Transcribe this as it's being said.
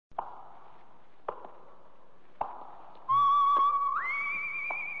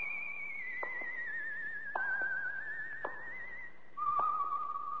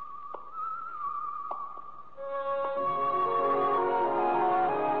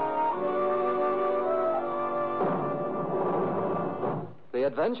The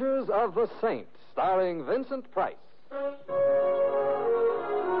Adventures of the Saint, starring Vincent Price.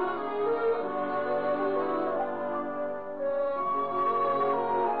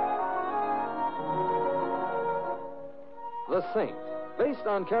 The Saint, based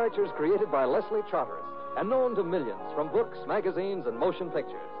on characters created by Leslie Charteris and known to millions from books, magazines, and motion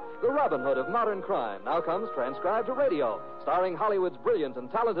pictures. The Robin Hood of modern crime now comes transcribed to radio, starring Hollywood's brilliant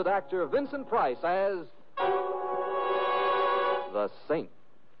and talented actor Vincent Price as the Saint.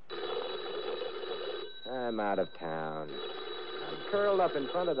 I'm out of town. I'm curled up in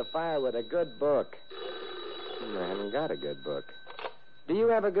front of the fire with a good book. I haven't got a good book. Do you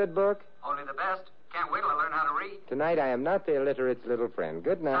have a good book? Only the best. Can't wait till I learn how to read. Tonight I am not the illiterate's little friend.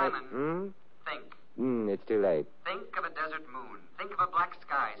 Good night. Simon, think. It's too late. Think of a desert moon. Think of a black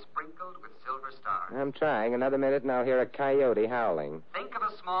sky sprinkled with silver stars. I'm trying. Another minute and I'll hear a coyote howling. Think of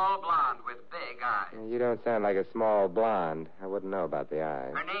a small blonde with big eyes. You don't sound like a small blonde. I wouldn't know about the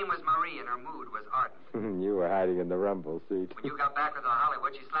eyes. Her name was Marie and her mood was ardent. You were hiding in the rumble seat. When you got back with her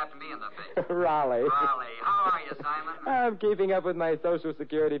Hollywood, she slapped me in the face. Raleigh. Raleigh. How are you, Simon? I'm keeping up with my Social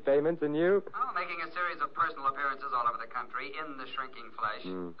Security payments, and you? Oh, making a series of personal appearances all over the country in the shrinking flesh.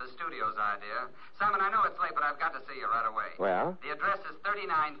 The studio's idea. Simon, I know it's late, but I've got to see you right away. Well? The address is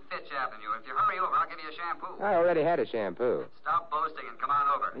 39 Fitch Avenue. If you hurry over, I'll give you a shampoo. I already had a shampoo. Stop boasting and come on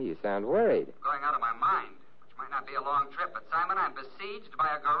over. You sound worried. Going out of my mind, which might not be a long trip, but Simon, I'm besieged by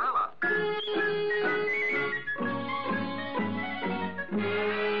a gorilla.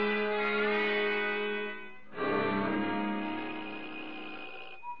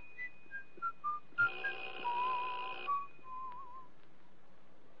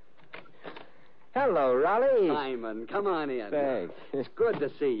 Hello, Raleigh. Simon, come on in. Thanks. It's good to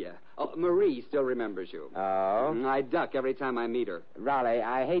see you. Oh, Marie still remembers you. Oh? I duck every time I meet her. Raleigh,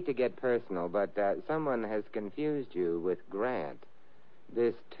 I hate to get personal, but someone has confused you with Grant.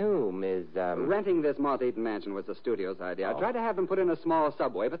 This tomb is, Renting this moth-eaten mansion was the studio's idea. I tried to have them put in a small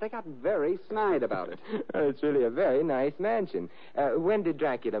subway, but they got very snide about it. It's really a very nice mansion. When did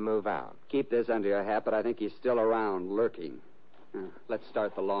Dracula move out? Keep this under your hat, but I think he's still around, lurking. Let's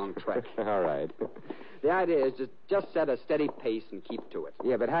start the long trek. All right. The idea is just set a steady pace and keep to it.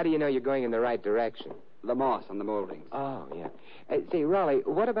 Yeah, but how do you know you're going in the right direction? The moss on the moldings. Oh, yeah. Say, Raleigh,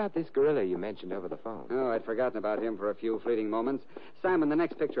 what about this gorilla you mentioned over the phone? Oh, I'd forgotten about him for a few fleeting moments. Simon, the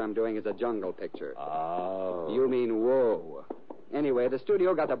next picture I'm doing is a jungle picture. Oh. You mean whoa. Anyway, the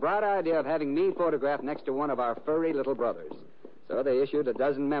studio got the bright idea of having me photographed next to one of our furry little brothers. So they issued a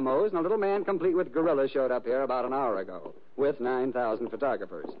dozen memos, and a little man complete with gorillas showed up here about an hour ago with 9,000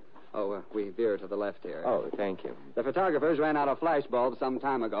 photographers. Oh, we veer to the left here. Oh, thank you. The photographers ran out of flash bulbs some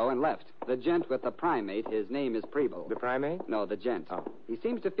time ago and left. The gent with the primate, his name is Preble. The primate? No, the gent. Oh. He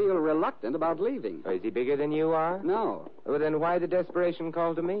seems to feel reluctant about leaving. Oh, is he bigger than you are? No. Well, then why the desperation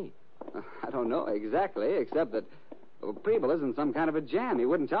call to me? I don't know exactly, except that Preble is in some kind of a jam. He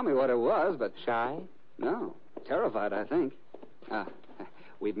wouldn't tell me what it was, but... Shy? No. Terrified, I think.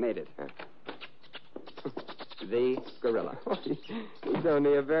 We've made it. The gorilla. He's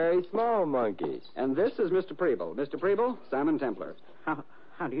only a very small monkey. And this is Mr. Preble. Mr. Preble, Simon Templar.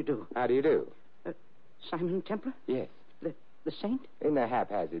 How do you do? How do you do? Simon Templar? Yes. The saint? In a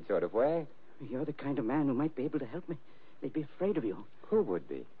haphazard sort of way. You're the kind of man who might be able to help me. They'd be afraid of you. Who would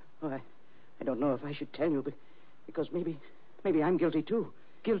be? Oh, I don't know if I should tell you, but because maybe I'm guilty, too.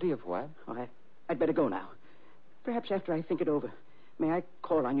 Guilty of what? Oh, I'd better go now. Perhaps after I think it over. May I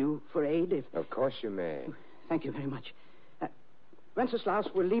call on you for aid if... Of course you may. Thank you very much. Wenceslaus,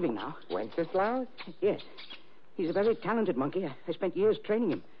 we're leaving now. Wenceslaus? Yes. He's a very talented monkey. I spent years training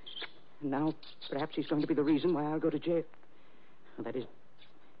him. And now, perhaps he's going to be the reason why I'll go to jail. That is...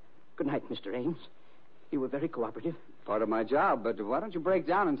 Good night, Mr. Ames. You were very cooperative. Part of my job, but why don't you break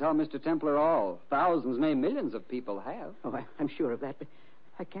down and tell Mr. Templar all? Thousands, nay, millions of people have. Oh, I'm sure of that, but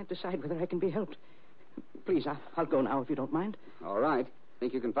I can't decide whether I can be helped. Please, I'll go now if you don't mind. All right.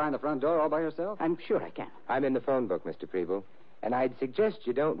 Think you can find the front door all by yourself? I'm sure I can. I'm in the phone book, Mr. Preble. And I'd suggest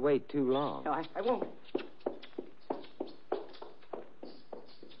you don't wait too long. No, I won't.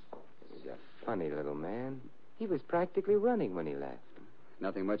 He's a funny little man. He was practically running when he left.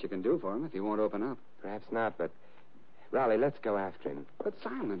 Nothing much you can do for him if he won't open up. Perhaps not, but... Raleigh, let's go after him. But,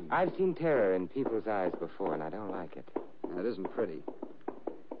 Simon... I've seen terror in people's eyes before, and I don't like it. That isn't pretty.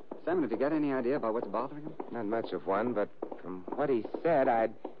 Simon, have you got any idea about what's bothering him? Not much of one, but from what he said,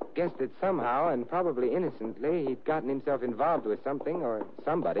 I'd guessed that somehow, and probably innocently, he'd gotten himself involved with something or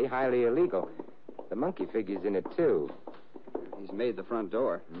somebody highly illegal. The monkey figures in it, too. He's made the front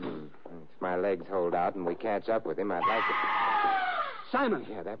door. If my legs hold out and we catch up with him, I'd like to... Simon!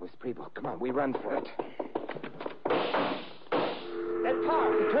 Yeah, that was Preble. Come on, we run for it. That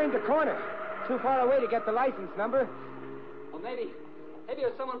car. He turned the corner. Too far away to get the license number. Well, maybe it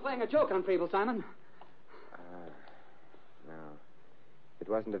was someone playing a joke on Preble, Simon. No. It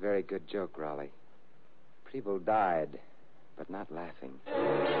wasn't a very good joke, Raleigh. Preble died, but not laughing.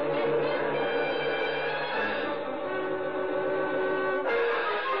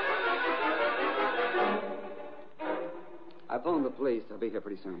 I phoned the police. I'll be here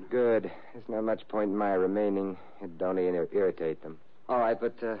pretty soon. Good. There's not much point in my remaining. It'd only irritate them. All right,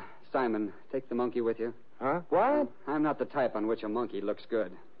 but, Simon, take the monkey with you. Huh? What? I'm not the type on which a monkey looks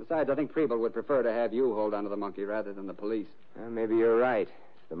good. Besides, I think Preble would prefer to have you hold onto the monkey rather than the police. Well, maybe you're right.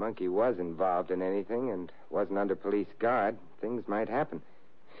 If the monkey was involved in anything and wasn't under police guard, things might happen.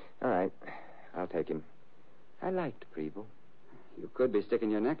 All right. I'll take him. I liked Preble. You could be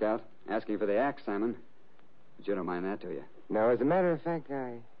sticking your neck out, asking for the axe, Simon. But you don't mind that, do you? No, as a matter of fact,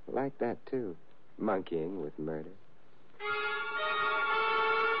 I like that, too. Monkeying with murder.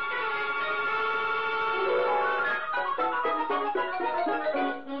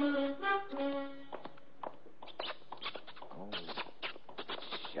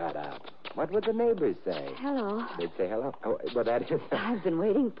 Shut up. What would the neighbors say? Hello. They'd say hello. Oh, well, that is... I've been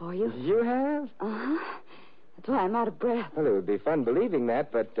waiting for you. You have? Uh-huh. That's why I'm out of breath. Well, it would be fun believing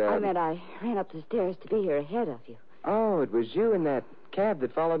that, but... I meant I ran up the stairs to be here ahead of you. Oh, it was you in that cab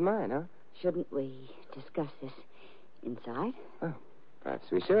that followed mine, huh? Shouldn't we discuss this inside? Oh, perhaps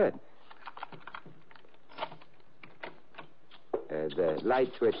we should. The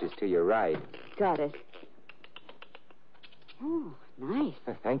light switch is to your right. Got it. Oh, nice.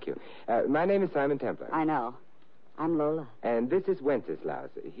 Thank you. My name is Simon Templar. I know. I'm Lola. And this is Wenceslaus.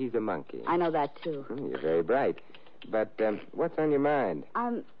 He's a monkey. I know that, too. You're very bright. But what's on your mind?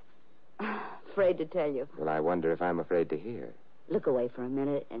 I'm afraid to tell you. Well, I wonder if I'm afraid to hear. Look away for a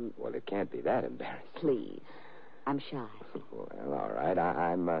minute and... Well, it can't be that embarrassing. Please. I'm shy. Well, all right.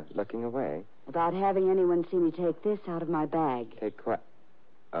 I'm looking away. About having anyone see me take this out of my bag. Take what?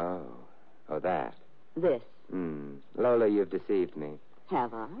 Oh, that. This. Lola, you've deceived me.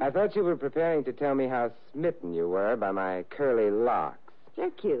 Have I? I thought you were preparing to tell me how smitten you were by my curly locks. They're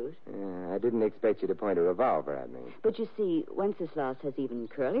cute. I didn't expect you to point a revolver at me. But you see, Wenceslaus has even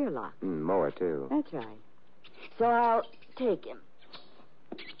curlier locks. More, too. That's right. So I'll take him.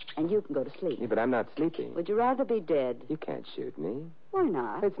 And you can go to sleep. Yeah, but I'm not sleeping. Would you rather be dead? You can't shoot me. Why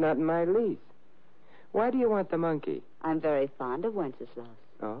not? It's not in my lease. Why do you want the monkey? I'm very fond of Wenceslaus.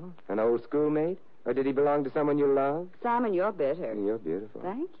 Oh, an old schoolmate? Or did he belong to someone you love? Simon, you're bitter. You're beautiful.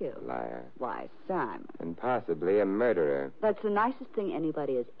 Thank you. Liar. Why, Simon. And possibly a murderer. That's the nicest thing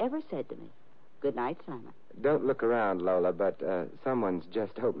anybody has ever said to me. Good night, Simon. Don't look around, Lola, but someone's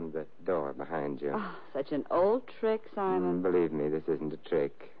just opened the door behind you. Oh, such an old trick, Simon. Believe me, this isn't a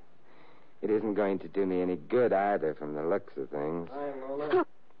trick. It isn't going to do me any good either from the looks of things. Hi, Lola.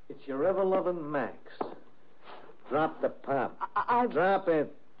 It's your ever-loving Max. Drop the pop. Drop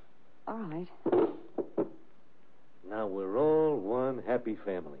it. All right. Now we're all one happy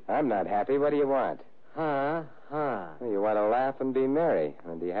family. I'm not happy. What do you want? Ha. You want to laugh and be merry.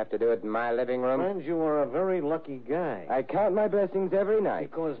 And do you have to do it in my living room? Friends, you are a very lucky guy. I count my blessings every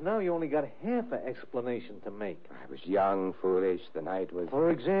night. Because now you only got half an explanation to make. I was young, foolish. The night was... For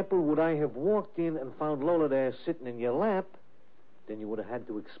example, would I have walked in and found Lola there sitting in your lap, then you would have had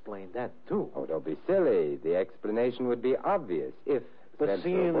to explain that, too. Oh, don't be silly. The explanation would be obvious if... But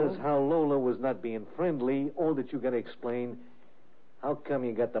seeing as how Lola was not being friendly, all that you got to explain, how come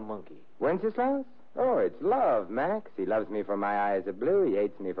you got the monkey? Wenceslaus? Oh, it's love, Max. He loves me for my eyes are blue. He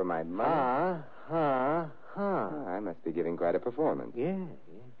hates me for my money. Ha. Oh, I must be giving quite a performance. Yeah.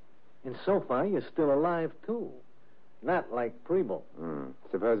 And so far, you're still alive, too. Not like Preble.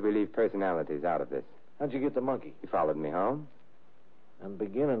 Suppose we leave personalities out of this. How'd you get the monkey? You followed me home? I'm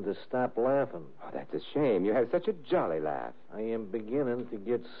beginning to stop laughing. Oh, that's a shame. You have such a jolly laugh. I am beginning to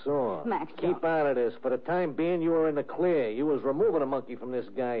get sore. Max, Keep out of this. For the time being, you were in the clear. You was removing a monkey from this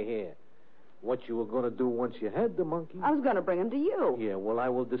guy here. What you were going to do once you had the monkey? I was going to bring him to you. Yeah, well, I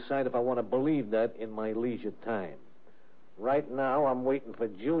will decide if I want to believe that in my leisure time. Right now, I'm waiting for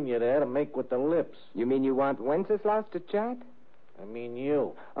Junior there to make with the lips. You mean you want Wenceslaus to chat? I mean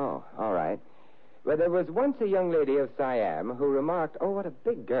you. Oh, all right. Well, there was once a young lady of Siam who remarked, "Oh, what a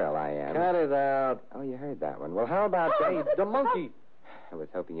big girl I am." Cut it out. Oh, you heard that one. Well, how about... Hey, the monkey. I was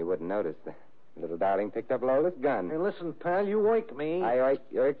hoping you wouldn't notice. The little darling picked up Lola's gun. Hey, listen, pal, you wake me. I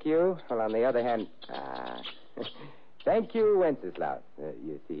irk you? Well, on the other hand... Thank you, Wenceslaus.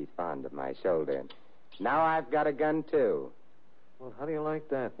 You see, he's fond of my shoulder. Now I've got a gun, too. Well, how do you like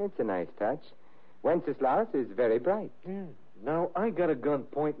that? It's a nice touch. Wenceslaus is very bright. Yeah. Now I got a gun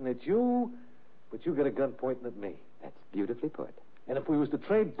pointing at you... But you got a gun pointing at me. That's beautifully put. And if we was to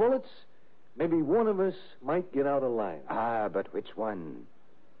trade bullets, maybe one of us might get out alive. Ah, but which one?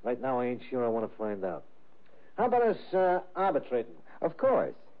 Right now, I ain't sure I want to find out. How about us arbitrating? Of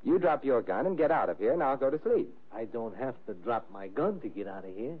course. You drop your gun and get out of here, and I'll go to sleep. I don't have to drop my gun to get out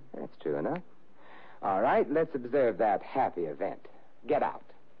of here. That's true enough. All right, let's observe that happy event. Get out.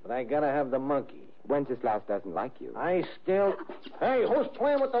 But I gotta have the monkey. Wenceslaus doesn't like you. I still... Hey, who's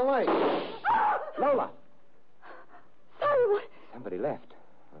playing with the light? Lola! Simon! Somebody left.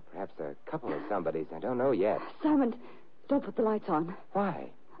 Or perhaps a couple of somebodies. I don't know yet. Simon, don't put the lights on. Why?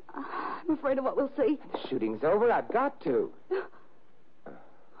 I'm afraid of what we'll see. The shooting's over. I've got to.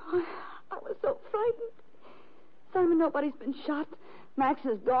 I was so frightened. Simon, nobody's been shot. Max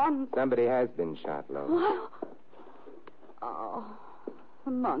is gone. Somebody has been shot, Lola. What? Oh,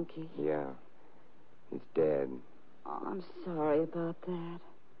 the monkey. Yeah. He's dead. Oh, I'm sorry about that.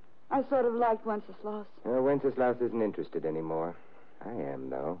 I sort of liked Wenceslaus. Wenceslaus isn't interested anymore. I am,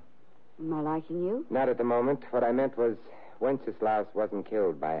 though. Am I liking you? Not at the moment. What I meant was Wenceslaus wasn't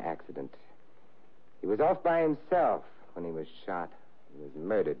killed by accident. He was off by himself when he was shot. He was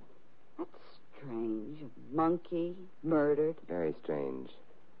murdered. That's strange. A monkey murdered. Very strange.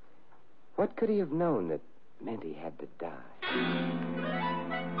 What could he have known that meant he had to die?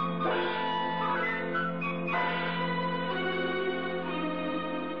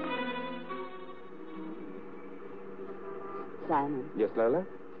 Simon, Yes, Lola?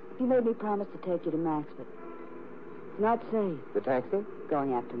 you made me promise to take you to Max, but it's not safe The taxi?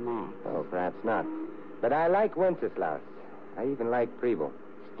 going after Max. Oh, perhaps not. But I like Wenceslaus. I even like Preble.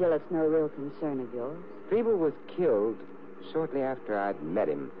 Still, it's no real concern of yours. Preble was killed shortly after I'd met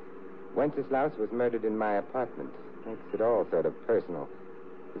him. Wenceslaus was murdered in my apartment. Makes it all sort of personal.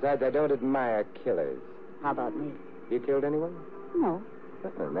 Besides, I don't admire killers. How about me? You killed anyone? No.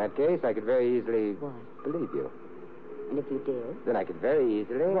 Well, in that case, I could very easily What? believe you. And if you did? Then I could very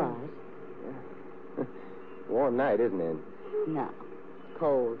easily... What? Warm night, isn't it? No.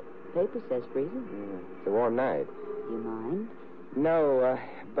 Cold. Paper says freezing. Yeah, it's a warm night. Do you mind? No,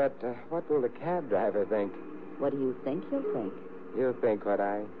 but what will the cab driver think? What do you think he'll think? He'll think what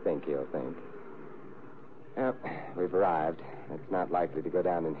I think he'll think. Well, we've arrived. It's not likely to go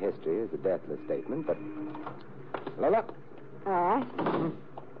down in history as a deathless statement, but... Lola, All right.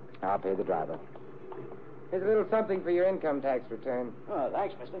 I'll pay the driver. Here's a little something for your income tax return. Oh,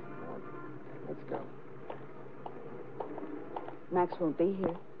 thanks, mister. Let's go. Max won't be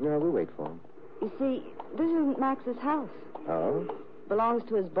here. No, we'll wait for him. You see, this isn't Max's house. Oh? Belongs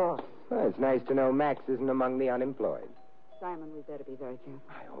to his boss. Well, it's nice to know Max isn't among the unemployed. Simon, we better be very careful.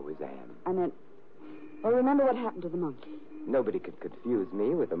 I always am. I meant, well, remember what happened to the monkey. Nobody could confuse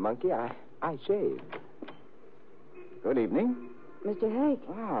me with a monkey. I shaved. Good evening. Mr. Hake,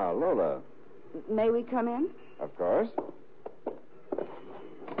 Ah, Lola. may we come in? Of course.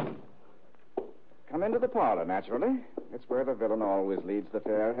 Come into the parlor, naturally. It's where the villain always leads the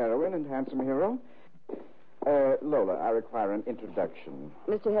fair heroine and handsome hero. Lola, I require an introduction.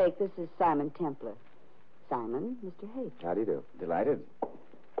 Mr. Hake, this is Simon Templar. Simon, Mr. Hake. How do you do? Delighted.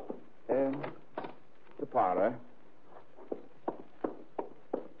 The parlor.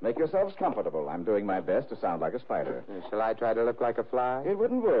 Make yourselves comfortable. I'm doing my best to sound like a spider. Shall I try to look like a fly? It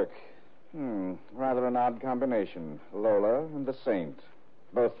wouldn't work. Rather an odd combination. Lola and the Saint.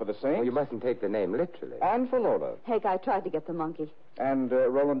 Both for the Saint. Well, you mustn't take the name literally. And for Lola. Hake, I tried to get the monkey. And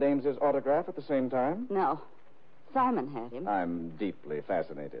Roland Ames's autograph at the same time? No. Simon had him. I'm deeply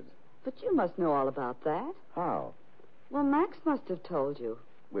fascinated. But you must know all about that. How? Well, Max must have told you.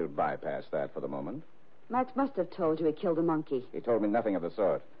 We'll bypass that for the moment. Max must have told you he killed a monkey. He told me nothing of the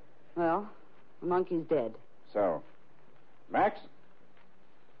sort. Well, the monkey's dead. So, Max?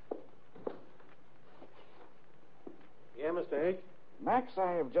 Yeah, Mr. Hake? Max,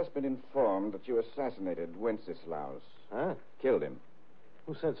 I have just been informed that you assassinated Wenceslaus. Huh? Killed him.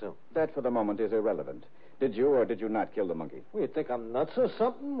 Who said so? That, for the moment, is irrelevant. Did you or did you not kill the monkey? Well, you think I'm nuts or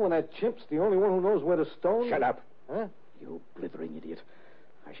something when that chimp's the only one who knows where to stone? Shut up. Huh? You blithering idiot.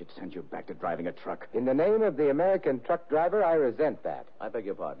 I should send you back to driving a truck. In the name of the American truck driver, I resent that. I beg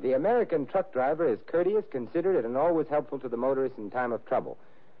your pardon. The American truck driver is courteous, considerate, and always helpful to the motorist in time of trouble.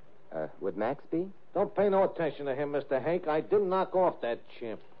 Would Max be? Don't pay no attention to him, Mr. Hank. I didn't knock off that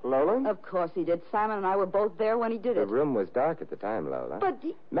chimp. Lola? Of course he did. Simon and I were both there when he did The it. room was dark at the time, Lola. But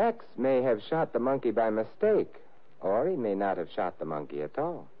Max may have shot the monkey by mistake, or he may not have shot the monkey at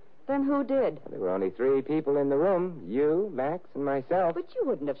all. then who did? There were only 3 people in the room, you, Max, and myself. But you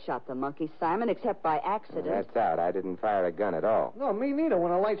wouldn't have shot the monkey, Simon, except by accident. That's out. I didn't fire a gun at all. No, me neither.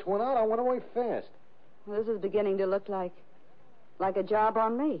 When the lights went out, I went away fast. This is beginning to look like a job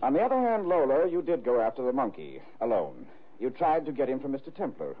on me. On the other hand, Lola, you did go after the monkey alone. You tried to get him from Mr.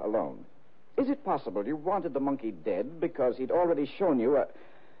 Templar alone. Is it possible you wanted the monkey dead because he'd already shown you a...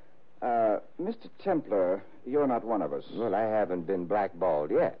 Mr. Templar, you're not one of us. Well, I haven't been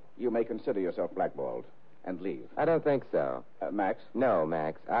blackballed yet. You may consider yourself blackballed and leave. I don't think so. Max? No,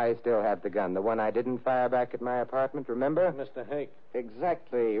 Max. I still have the gun. The one I didn't fire back at my apartment, remember? Mr. Hake.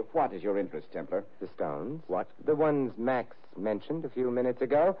 Exactly what is your interest, Templar? The stones. What? The ones Max mentioned a few minutes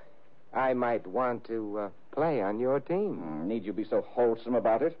ago. I might want to play on your team. Need you be so wholesome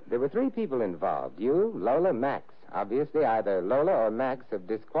about it? There were 3 people involved. You, Lola, Max. Obviously, either Lola or Max have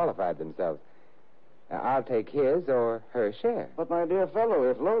disqualified themselves. I'll take his or her share. But, my dear fellow,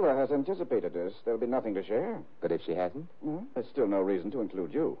 if Lola has anticipated this, there'll be nothing to share. But if she hasn't? There's still no reason to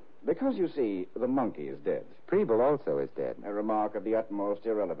include you. Because, you see, the monkey is dead. Preble also is dead. A remark of the utmost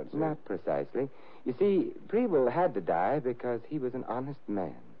irrelevancy. Not precisely. You see, Preble had to die because he was an honest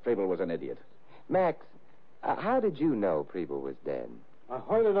man. Preble was an idiot. Max, how did you know Preble was dead? I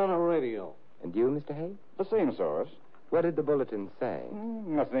heard it on the radio. And you, Mr. Hay? The same source. What did the bulletin say?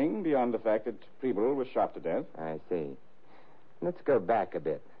 Nothing beyond the fact that Preble was shot to death. I see. Let's go back a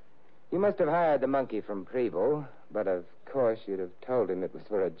bit. You must have hired the monkey from Preble, but of course you'd have told him it was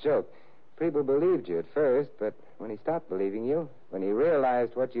for a joke. Preble believed you at first, but when he stopped believing you, when he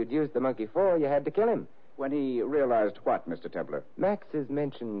realized what you'd used the monkey for, you had to kill him. When he realized what, Mr. Templar? Max has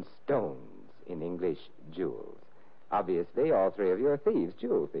mentioned stones, in English, jewels. Obviously, all 3 of you are thieves,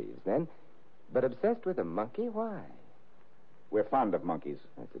 jewel thieves, then. But obsessed with a monkey? Why? We're fond of monkeys.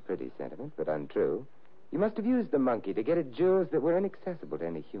 That's a pretty sentiment, but untrue. You must have used the monkey to get at jewels that were inaccessible to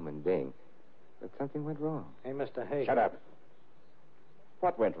any human being. But something went wrong. Hey, Mr. Hake. Shut up.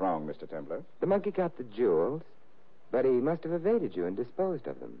 What went wrong, Mr. Templar? The monkey got the jewels, but he must have evaded you and disposed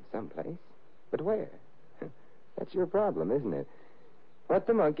of them someplace. But where? That's your problem, isn't it? What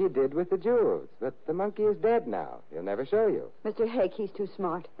the monkey did with the jewels. But the monkey is dead now. He'll never show you. Mr. Hake, he's too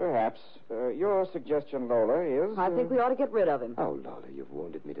smart. Perhaps. Your suggestion, Lola, is... I think we ought to get rid of him. Oh, Lola, you've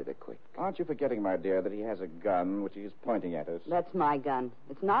wounded me to the quick. Aren't you forgetting, my dear, that he has a gun which he's pointing at us? That's my gun.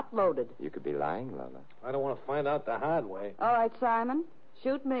 It's not loaded. You could be lying, Lola. I don't want to find out the hard way. All right, Simon.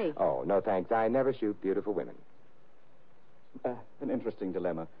 Shoot me. Oh, no thanks. I never shoot beautiful women. An interesting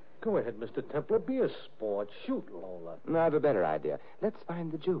dilemma. Go ahead, Mr. Templar. Be a sport. Shoot, Lola. No, I have a better idea. Let's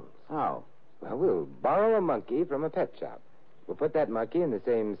find the jewels. How? Well, we'll borrow a monkey from a pet shop. We'll put that monkey in the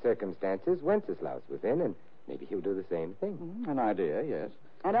same circumstances Wenceslaus was in, and maybe he'll do the same thing. An idea, yes.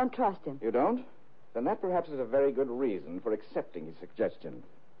 I don't trust him. You don't? Then that perhaps is a very good reason for accepting his suggestion.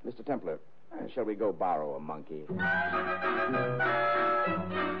 Mr. Templar, shall we go borrow a monkey?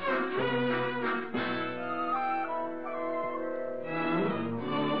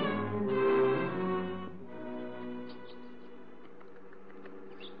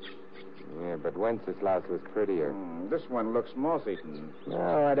 Yeah, but Wenceslaus was prettier. This one looks moth-eaten.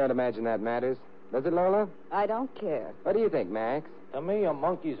 No, I don't imagine that matters. Does it, Lola? I don't care. What do you think, Max? To me, a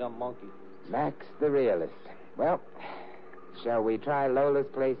monkey's a monkey. Max the realist. Well, shall we try Lola's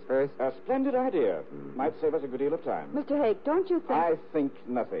place first? A splendid idea. Might save us a good deal of time. Mr. Hake, don't you think... I think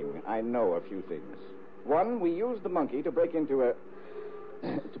nothing. I know a few things. One, we used the monkey to break into a...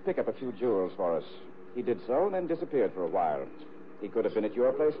 to pick up a few jewels for us. He did so and then disappeared for a while. He could have been at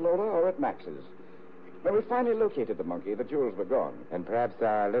your place, Lola, or at Max's. When we finally located the monkey, the jewels were gone. And perhaps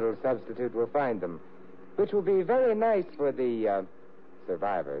our little substitute will find them, which will be very nice for the,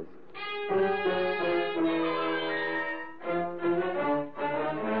 survivors.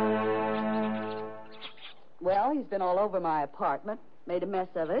 Well, he's been all over my apartment, made a mess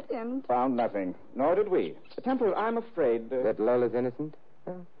of it, and... Found nothing. Nor did we. Temple, I'm afraid... That Lola's innocent?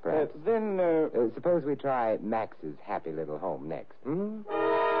 Well, perhaps. Then, suppose we try Max's happy little home next.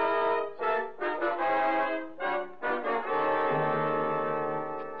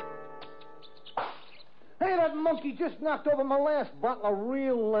 Hey, that monkey just knocked over my last bottle of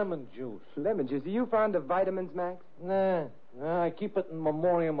real lemon juice. Lemon juice. Are you fond of vitamins, Max? Nah, I keep it in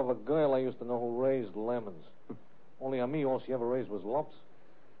memoriam of a girl I used to know who raised lemons. Only on me, all she ever raised was lumps.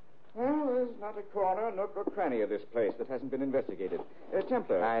 Well, there's not a corner, nook, or cranny of this place that hasn't been investigated.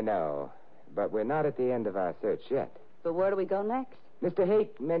 Templar. I know, but we're not at the end of our search yet. But where do we go next? Mr.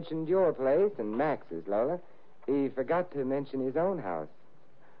 Hake mentioned your place and Max's, Lola. He forgot to mention his own house.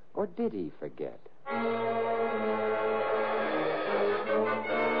 Or did he forget?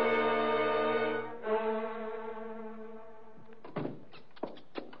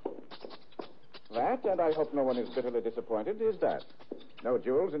 That, and I hope no one is bitterly disappointed, is that. No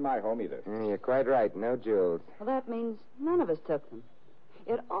jewels in my home either. You're quite right. No jewels. Well, that means none of us took them.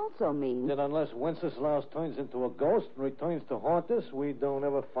 It also means... That unless Wenceslaus turns into a ghost and returns to haunt us, we don't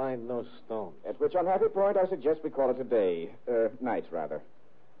ever find no stone. At which unhappy point I suggest we call it a day. Night, rather.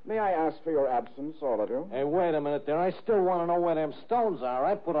 May I ask for your absence, all of you? Hey, wait a minute there. I still want to know where them stones are.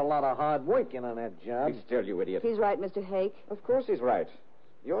 I put a lot of hard work in on that job. Be still, you idiot. He's right, Mr. Hake. Of course he's right.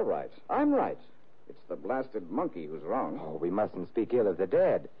 You're right. I'm right. It's the blasted monkey who's wrong. Oh, we mustn't speak ill of the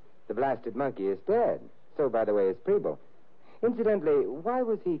dead. The blasted monkey is dead. So, by the way, is Preble. Incidentally, why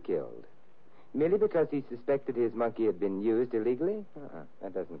was he killed? Merely because he suspected his monkey had been used illegally?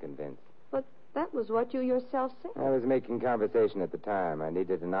 That doesn't convince. But that was what you yourself said. I was making conversation at the time. I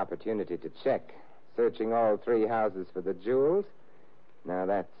needed an opportunity to check. Searching all 3 houses for the jewels. Now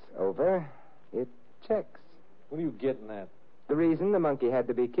that's over. It checks. What are you getting at? The reason the monkey had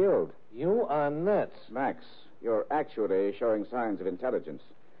to be killed. You are nuts. Max, you're actually showing signs of intelligence.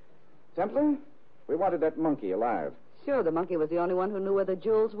 Templar, we wanted that monkey alive. Sure, the monkey was the only one who knew where the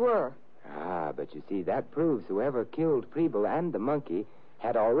jewels were. Ah, but you see, that proves whoever killed Preble and the monkey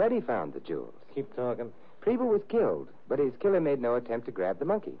had already found the jewels. Keep talking. Preble was killed, but his killer made no attempt to grab the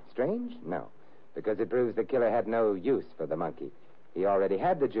monkey. Strange? No. Because it proves the killer had no use for the monkey. He already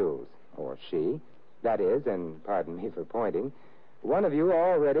had the jewels. Or she. That is, and pardon me for pointing, one of you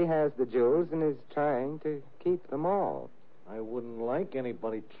already has the jewels and is trying to keep them all. I wouldn't like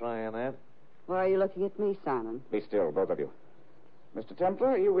anybody trying that. Why are you looking at me, Simon? Be still, both of you. Mr.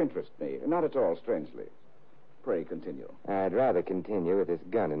 Templar, you interest me. Not at all strangely. Pray continue. I'd rather continue with this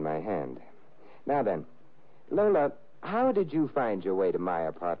gun in my hand. Now then, Lola, how did you find your way to my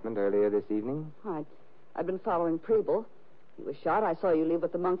apartment earlier this evening? I'd been following Preble. He was shot. I saw you leave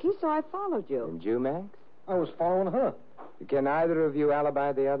with the monkey, so I followed you. And you, Max? I was following her. Can either of you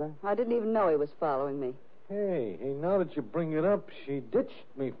alibi the other? I didn't even know he was following me. Hey, now that you bring it up, she ditched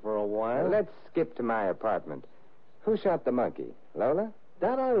me for a while. Let's skip to my apartment. Who shot the monkey? Lola?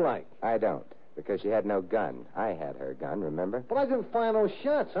 That I like. I don't, because she had no gun. I had her gun, remember? But I didn't fire no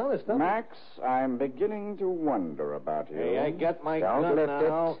shots, honest. Max, I'm beginning to wonder about you. Hey, I got my Don't gun lift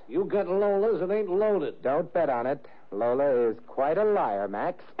now. it. You got Lola's. It ain't loaded. Don't bet on it. Lola is quite a liar,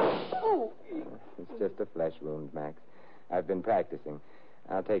 Max. Oh! It's just a flesh wound, Max. I've been practicing.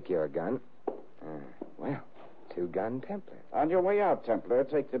 I'll take your gun. Well, 2-gun Templar. On your way out, Templar,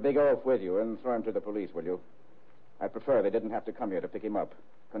 take the big oaf with you and throw him to the police, will you? I prefer they didn't have to come here to pick him up,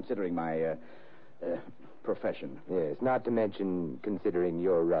 considering my profession. Yes, not to mention considering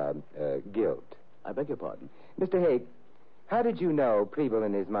your guilt. I beg your pardon? Mr. Hake, how did you know Preble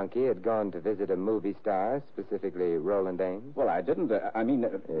and his monkey had gone to visit a movie star, specifically Roland Ames? Well, I didn't.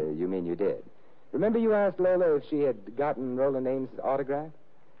 You mean you did? Remember you asked Lola if she had gotten Roland Ames' autograph?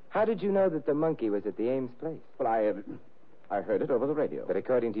 How did you know that the monkey was at the Ames place? Well, I heard it over the radio. But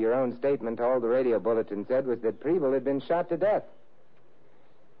according to your own statement, all the radio bulletin said was that Preble had been shot to death.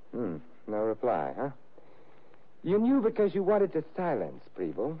 No reply, huh? You knew because you wanted to silence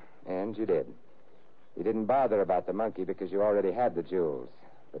Preble, and you did. You didn't bother about the monkey because you already had the jewels.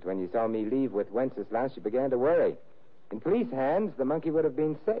 But when you saw me leave with Wenceslaus, you began to worry. In police hands, the monkey would have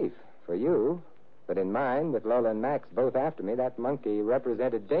been safe for you. But in mine, with Lola and Max both after me, that monkey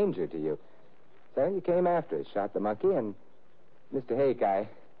represented danger to you. So you came after us, shot the monkey, and... Mr. Hake, I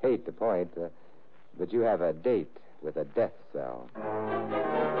hate to point, but you have a date with a death cell.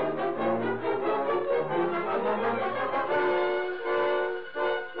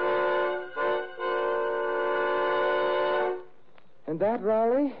 And that,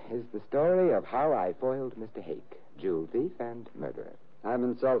 Raleigh, is the story of how I foiled Mr. Hake, jewel thief and murderer. I'm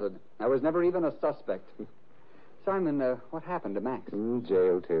insulted. I was never even a suspect. Simon, what happened to Max?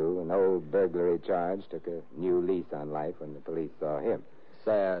 Jail, too. An old burglary charge took a new lease on life when the police saw him.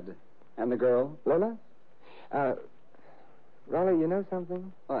 Sad. And the girl? Lola? Raleigh, you know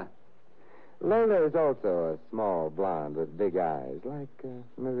something? What? Lola is also a small blonde with big eyes, like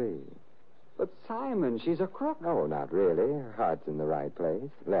Marie. But Simon, she's a crook. Oh, not really. Her heart's in the right place,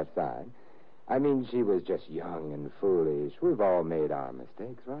 left side. I mean, she was just young and foolish. We've all made our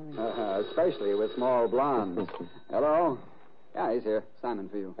mistakes, right? Especially with small blondes. Hello? Yeah, he's here. Simon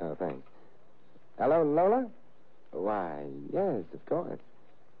for you. Oh, thanks. Hello, Lola? Why, yes, of course.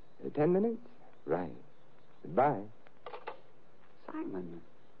 10 minutes? Right. Goodbye. Simon,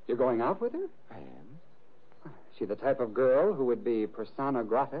 you're going out with her? I am. Is she the type of girl who would be persona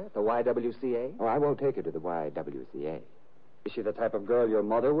grata at the YWCA? Oh, I won't take her to the YWCA. Is she the type of girl your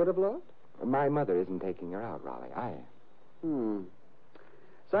mother would have loved? My mother isn't taking her out, Raleigh. I am.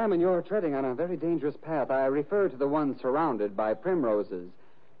 Simon, you're treading on a very dangerous path. I refer to the one surrounded by primroses.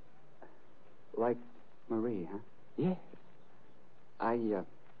 Like Marie, huh? Yes.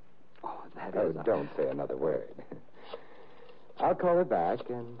 Oh, that is... Don't say another word. I'll call her back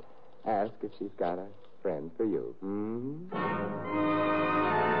and ask if she's got a friend for you.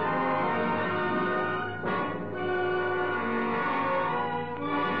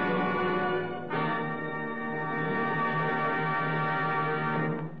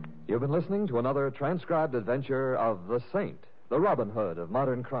 You've been listening to another transcribed adventure of the Saint, the Robin Hood of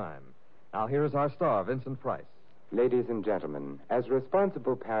modern crime. Now, here is our star, Vincent Price. Ladies and gentlemen, as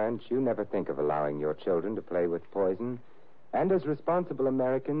responsible parents, you never think of allowing your children to play with poison. And as responsible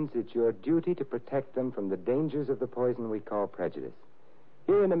Americans, it's your duty to protect them from the dangers of the poison we call prejudice.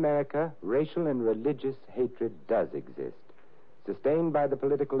 Here in America, racial and religious hatred does exist, sustained by the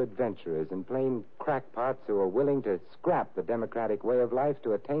political adventurers and plain crackpots who are willing to scrap the democratic way of life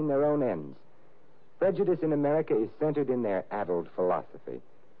to attain their own ends. Prejudice in America is centered in their addled philosophy.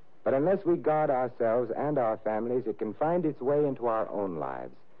 But unless we guard ourselves and our families, it can find its way into our own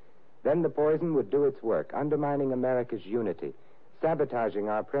lives. Then the poison would do its work, undermining America's unity, sabotaging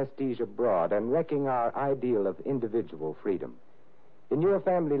our prestige abroad, and wrecking our ideal of individual freedom. In your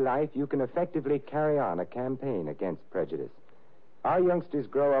family life, you can effectively carry on a campaign against prejudice. Our youngsters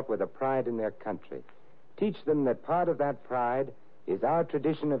grow up with a pride in their country. Teach them that part of that pride is our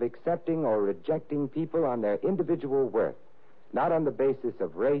tradition of accepting or rejecting people on their individual worth, not on the basis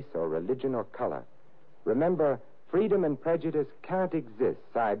of race or religion or color. Remember, freedom and prejudice can't exist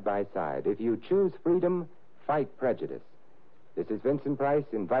side by side. If you choose freedom, fight prejudice. This is Vincent Price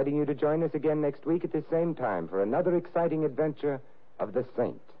inviting you to join us again next week at the same time for another exciting adventure of the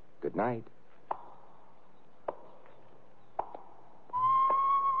Saint. Good night.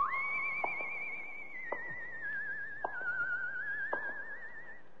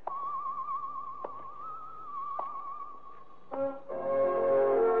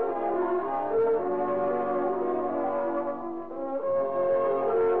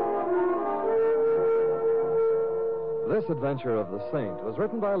 This adventure of the Saint was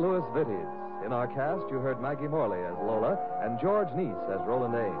written by Louis Vittes. In our cast, you heard Maggie Morley as Lola and George Neese as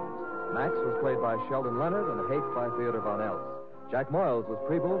Roland Ames. Max was played by Sheldon Leonard and Hake by Theodore Von Eltz. Jack Moyles was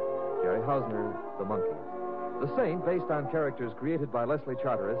Preble, Jerry Hausner, the Monkey. The Saint, based on characters created by Leslie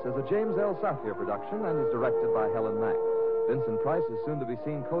Charteris, is a James L. Safier production and is directed by Helen Mack. Vincent Price is soon to be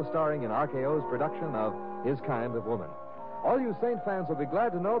seen co-starring in RKO's production of His Kind of Woman. All you Saint fans will be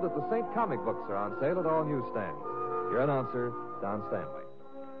glad to know that the Saint comic books are on sale at all newsstands. Your announcer, Don Stanley.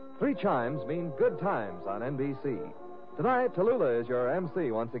 3 chimes mean good times on NBC. Tonight, Tallulah is your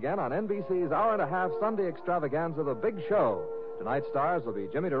MC once again on NBC's hour-and-a-half Sunday extravaganza, The Big Show. Tonight's stars will be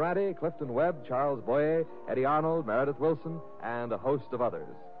Jimmy Durante, Clifton Webb, Charles Boyer, Eddie Arnold, Meredith Wilson, and a host of others.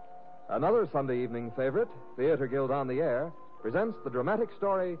 Another Sunday evening favorite, Theater Guild on the Air, presents the dramatic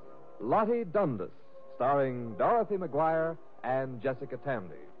story Lottie Dundas, starring Dorothy McGuire and Jessica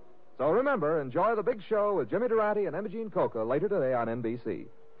Tamby. So remember, enjoy The Big Show with Jimmy Durante and Imogene Coca later today on NBC.